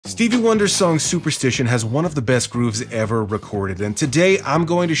Stevie Wonder's song Superstition has one of the best grooves ever recorded, and today I'm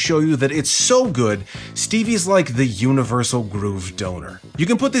going to show you that it's so good, Stevie's like the universal groove donor. You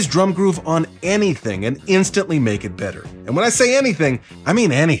can put this drum groove on anything and instantly make it better. And when I say anything, I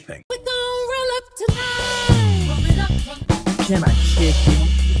mean anything. We're gonna roll up tonight. Can I kick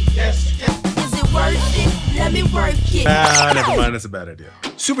it? Yes. Is it worth it? Let me work it. Never mind, that's a bad idea.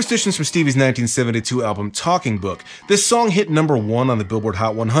 Superstition's from Stevie's 1972 album Talking Book. This song hit #1 on the Billboard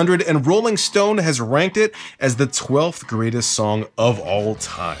Hot 100, and Rolling Stone has ranked it as the 12th greatest song of all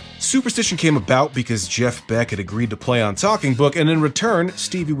time. Superstition came about because Jeff Beck had agreed to play on Talking Book, and in return,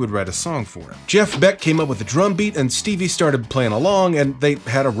 Stevie would write a song for him. Jeff Beck came up with the drum beat, and Stevie started playing along, and they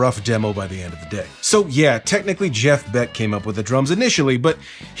had a rough demo by the end of the day. So yeah, technically Jeff Beck came up with the drums initially, but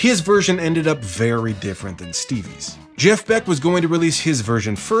his version ended up very different than Stevie's. Jeff Beck was going to release his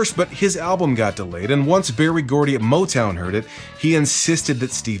version first, but his album got delayed, and once Berry Gordy at Motown heard it, he insisted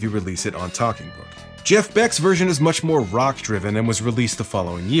that Stevie release it on Talking Book. Jeff Beck's version is much more rock-driven and was released the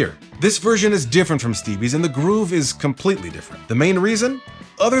following year. This version is different from Stevie's, and the groove is completely different. The main reason?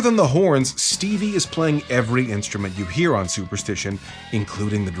 Other than the horns, Stevie is playing every instrument you hear on Superstition,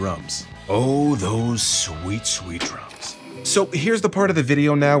 including the drums. Oh, those sweet, sweet drums. So here's the part of the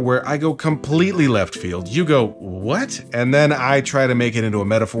video now where I go completely left field. You go, what? And then I try to make it into a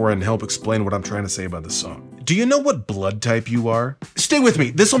metaphor and help explain what I'm trying to say about the song. Do you know what blood type you are? Stay with me,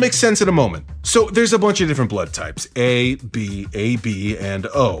 this will make sense in a moment. So there's a bunch of different blood types, A, B, and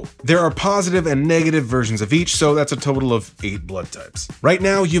O. There are positive and negative versions of each, so that's a total of 8 blood types. Right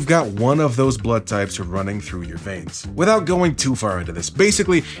now, you've got one of those blood types running through your veins. Without going too far into this,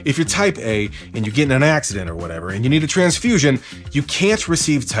 basically, if you're type A and you get in an accident or whatever and you need a transfusion, you can't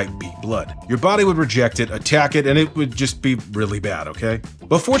receive type B blood. Your body would reject it, attack it, and it would just be really bad, okay?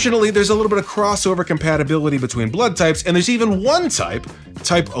 But fortunately, there's a little bit of crossover compatibility between blood types, and there's even one type,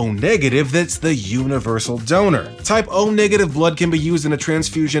 type O negative, that's the universal donor. Type O negative blood can be used in a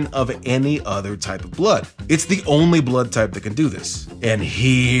transfusion of any other type of blood. It's the only blood type that can do this. And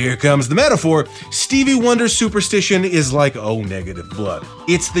here comes the metaphor. Stevie Wonder's Superstition is like O negative blood.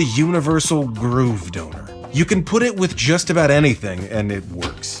 It's the universal groove donor. You can put it with just about anything, and it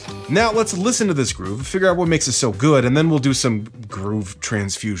works. Now let's listen to this groove, figure out what makes it so good, and then we'll do some groove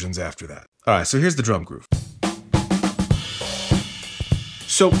transfusions after that. Alright, so here's the drum groove.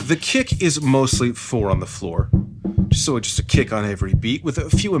 So the kick is mostly 4 on the floor, just a kick on every beat with a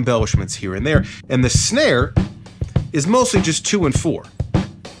few embellishments here and there, and the snare is mostly just 2 and 4.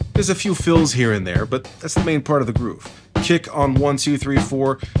 There's a few fills here and there, but that's the main part of the groove. Kick on 1, 2, 3,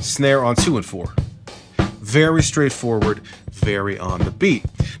 4, snare on 2 and 4. Very straightforward, very on the beat.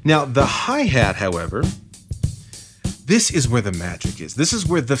 Now the hi-hat, however, this is where the magic is. This is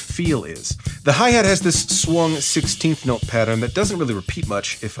where the feel is. The hi-hat has this swung 16th note pattern that doesn't really repeat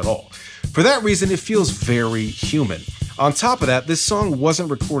much, if at all. For that reason, it feels very human. On top of that, this song wasn't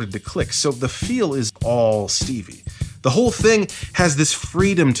recorded to click, so the feel is all Stevie. The whole thing has this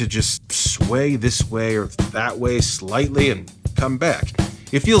freedom to just sway this way or that way slightly and come back.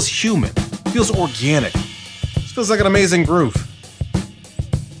 It feels human. It feels organic. It feels like an amazing groove.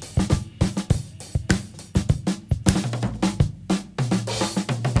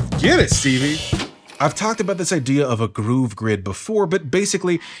 Get it, Stevie! I've talked about this idea of a groove grid before, but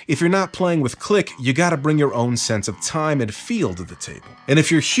basically, if you're not playing with click, you gotta bring your own sense of time and feel to the table. And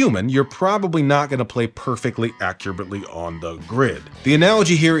if you're human, you're probably not gonna play perfectly accurately on the grid. The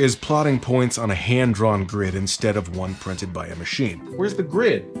analogy here is plotting points on a hand-drawn grid instead of one printed by a machine. Where's the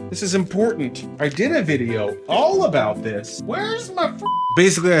grid? This is important. I did a video all about this. Where's my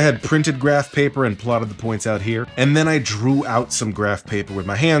Basically, I had printed graph paper and plotted the points out here, and then I drew out some graph paper with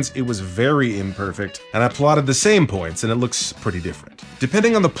my hands. It was very imperfect, and I plotted the same points, and it looks pretty different.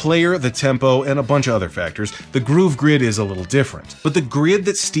 Depending on the player, the tempo, and a bunch of other factors, the groove grid is a little different. But the grid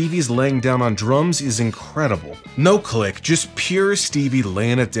that Stevie's laying down on drums is incredible. No click, just pure Stevie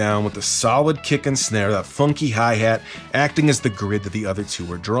laying it down with a solid kick and snare, that funky hi-hat, acting as the grid that the other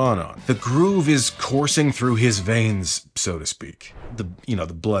two are drawn on. The groove is coursing through his veins, so to speak. The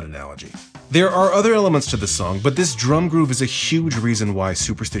blood analogy. There are other elements to the song, but this drum groove is a huge reason why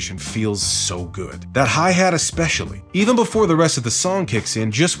Superstition feels so good. That hi-hat especially. Even before the rest of the song kicks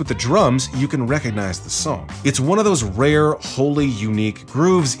in, just with the drums, you can recognize the song. It's one of those rare, wholly unique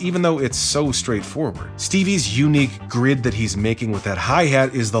grooves, even though it's so straightforward. Stevie's unique grid that he's making with that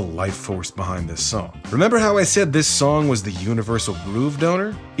hi-hat is the life force behind this song. Remember how I said this song was the universal groove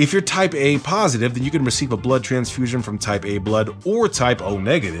donor? If you're type A positive, then you can receive a blood transfusion from type A blood or type O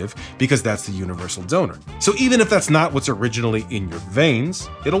negative, because that's that's the universal donor. So even if that's not what's originally in your veins,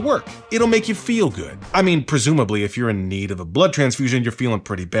 it'll work. It'll make you feel good. I mean, presumably, if you're in need of a blood transfusion, you're feeling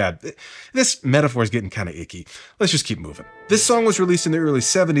pretty bad. This metaphor is getting kind of icky. Let's just keep moving. This song was released in the early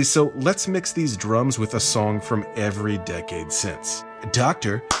 70s, so let's mix these drums with a song from every decade since.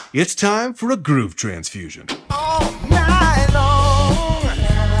 Doctor, it's time for a groove transfusion. All night long,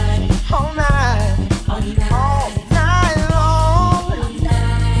 all night, all night long,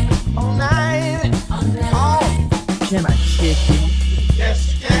 all night, Can I kick it?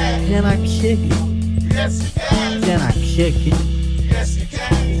 yes you can, Can I kick it? yes you can, Can I kick it? yes you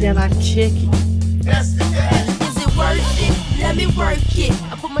can, Can I kick it? yes you can. Is it worth it? Let me work it.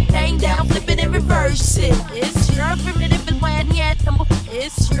 I put my thing down, flip it and reverse it. It's your primitive and when yet.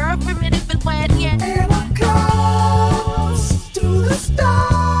 It's your primitive and when yet. And I'm close to the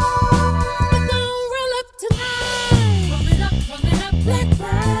stars. We're gonna roll up tonight. Roll it up,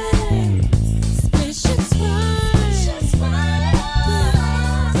 blackbird. Spaceship's fine.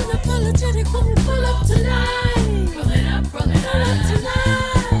 Unapologetic when we pull up tonight. Roll it up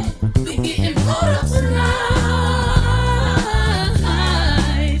tonight. We getting pulled up tonight.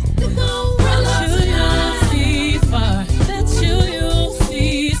 We're gonna roll up tonight. See far. Let you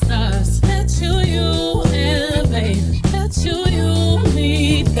see stars. Let you elevate. Let you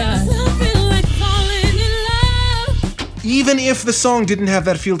meet God. I feel like falling in love. Even if the song didn't have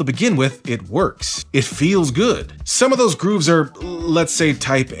that feel to begin with, it works. It feels good. Some of those grooves are, let's say,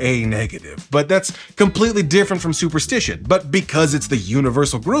 type A negative, but that's completely different from Superstition. But because it's the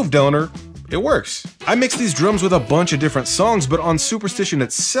universal groove donor, it works. I mixed these drums with a bunch of different songs, but on Superstition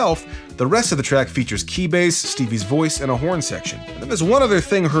itself, the rest of the track features key bass, Stevie's voice, and a horn section. And then there's one other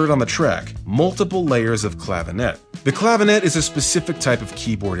thing heard on the track: multiple layers of clavinet. The clavinet is a specific type of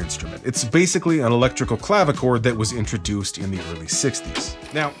keyboard instrument. It's basically an electrical clavichord that was introduced in the early 60s.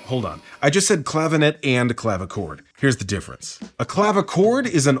 Now, hold on. I just said clavinet and clavichord. Here's the difference. A clavichord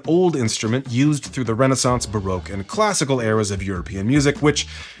is an old instrument used through the Renaissance, Baroque, and Classical eras of European music, which,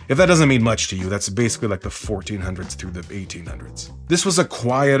 if that doesn't mean much to you, that's basically like the 1400s through the 1800s. This was a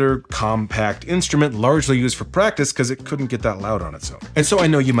quieter, compact instrument largely used for practice because it couldn't get that loud on its own. And so I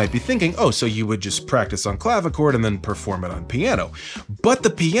know you might be thinking, oh, so you would just practice on clavichord and then perform it on piano. But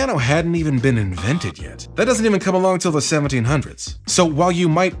the piano hadn't even been invented yet. That doesn't even come along till the 1700s. So while you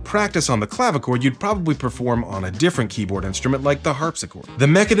might practice on the clavichord, you'd probably perform on a different keyboard instrument like the harpsichord. The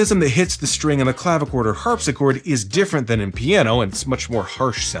mechanism that hits the string in a clavichord or harpsichord is different than in piano, and it's much more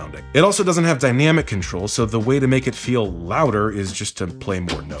harsh sounding. It also doesn't have dynamic control, so the way to make it feel louder is just to play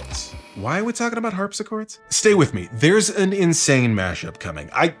more notes. Why are we talking about harpsichords? Stay with me, there's an insane mashup coming.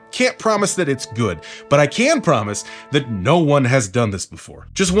 I can't promise that it's good, but I can promise that no one has done this before.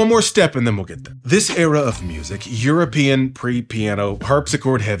 Just one more step and then we'll get there. This era of music, European pre-piano,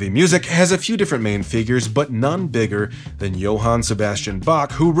 harpsichord-heavy music, has a few different main figures, but none bigger than Johann Sebastian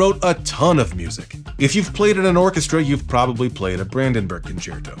Bach, who wrote a ton of music. If you've played in an orchestra, you've probably played a Brandenburg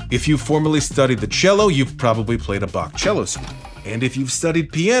concerto. If you've formally studied the cello, you've probably played a Bach cello suite. And if you've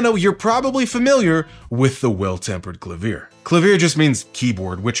studied piano, you're probably familiar with the well-tempered clavier. Clavier just means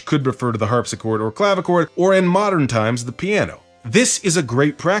keyboard, which could refer to the harpsichord or clavichord, or in modern times, the piano. This is a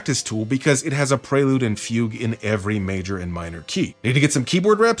great practice tool because it has a prelude and fugue in every major and minor key. Need to get some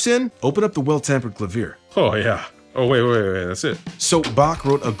keyboard reps in? Open up the well-tempered clavier. Oh yeah. Oh, wait, that's it. So Bach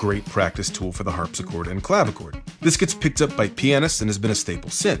wrote a great practice tool for the harpsichord and clavichord. This gets picked up by pianists and has been a staple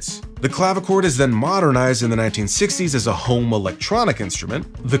since. The clavichord is then modernized in the 1960s as a home electronic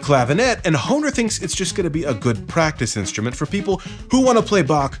instrument, the clavinet, and Hohner thinks it's just gonna be a good practice instrument for people who want to play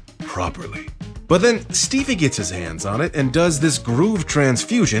Bach properly. But then Stevie gets his hands on it and does this groove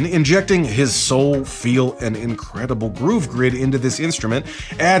transfusion, injecting his soul, feel, and incredible groove grid into this instrument,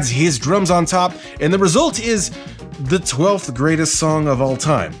 adds his drums on top, and the result is the 12th greatest song of all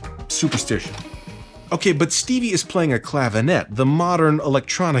time, Superstition. Okay, but Stevie is playing a clavinet, the modern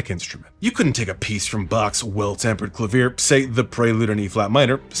electronic instrument. You couldn't take a piece from Bach's well-tempered clavier, say the prelude in E-flat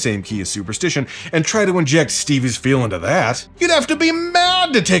minor, same key as Superstition, and try to inject Stevie's feel into that. You'd have to be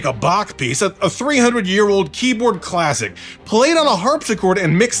mad to take a Bach piece, a 300-year-old keyboard classic, played on a harpsichord,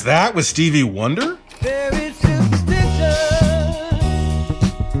 and mix that with Stevie Wonder? There is superstition,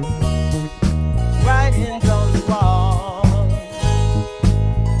 writings on the wall.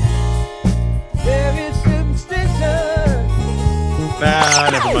 There is superstition. Nah,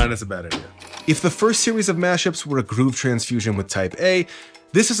 never mind, that's a bad idea. If the first series of mashups were a groove transfusion with type A,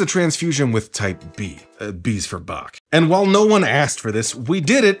 this is a transfusion with type B. B's for Bach. And while no one asked for this, we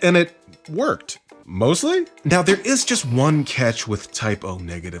did it and it worked. Mostly? Now, there is just one catch with type O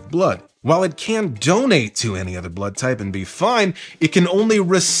negative blood. While it can donate to any other blood type and be fine, it can only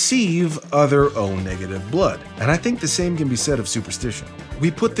receive other O negative blood. And I think the same can be said of Superstition.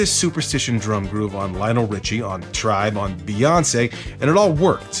 We put this Superstition drum groove on Lionel Richie, on Tribe, on Beyonce, and it all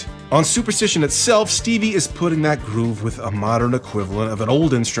worked. On Superstition itself, Stevie is putting that groove with a modern equivalent of an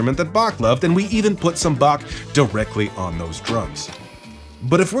old instrument that Bach loved, and we even put some Bach directly on those drums.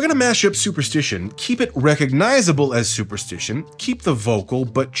 But if we're gonna mash up Superstition, keep it recognizable as Superstition, keep the vocal,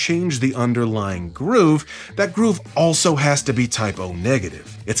 but change the underlying groove, that groove also has to be type O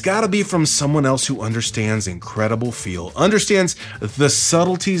negative. It's gotta be from someone else who understands incredible feel, understands the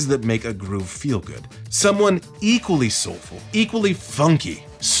subtleties that make a groove feel good. Someone equally soulful, equally funky,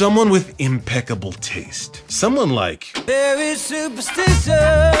 someone with impeccable taste. Someone like Very superstitious,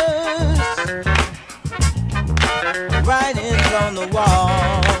 writings on the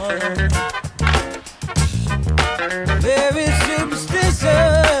wall. Very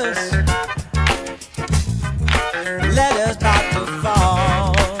superstitious, letters about to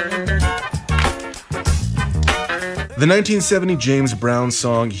fall. The 1970 James Brown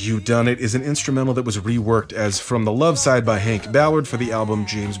song You Done It is an instrumental that was reworked as From the Love Side by Hank Ballard for the album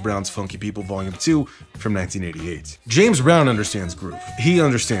James Brown's Funky People Volume 2 from 1988. James Brown understands groove. He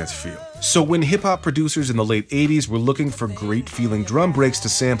understands feel. So when hip-hop producers in the late 80s were looking for great feeling drum breaks to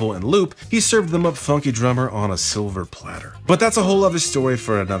sample and loop, he served them up Funky Drummer on a silver platter. But that's a whole other story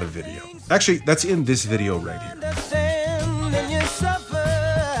for another video. Actually, that's in this video right here.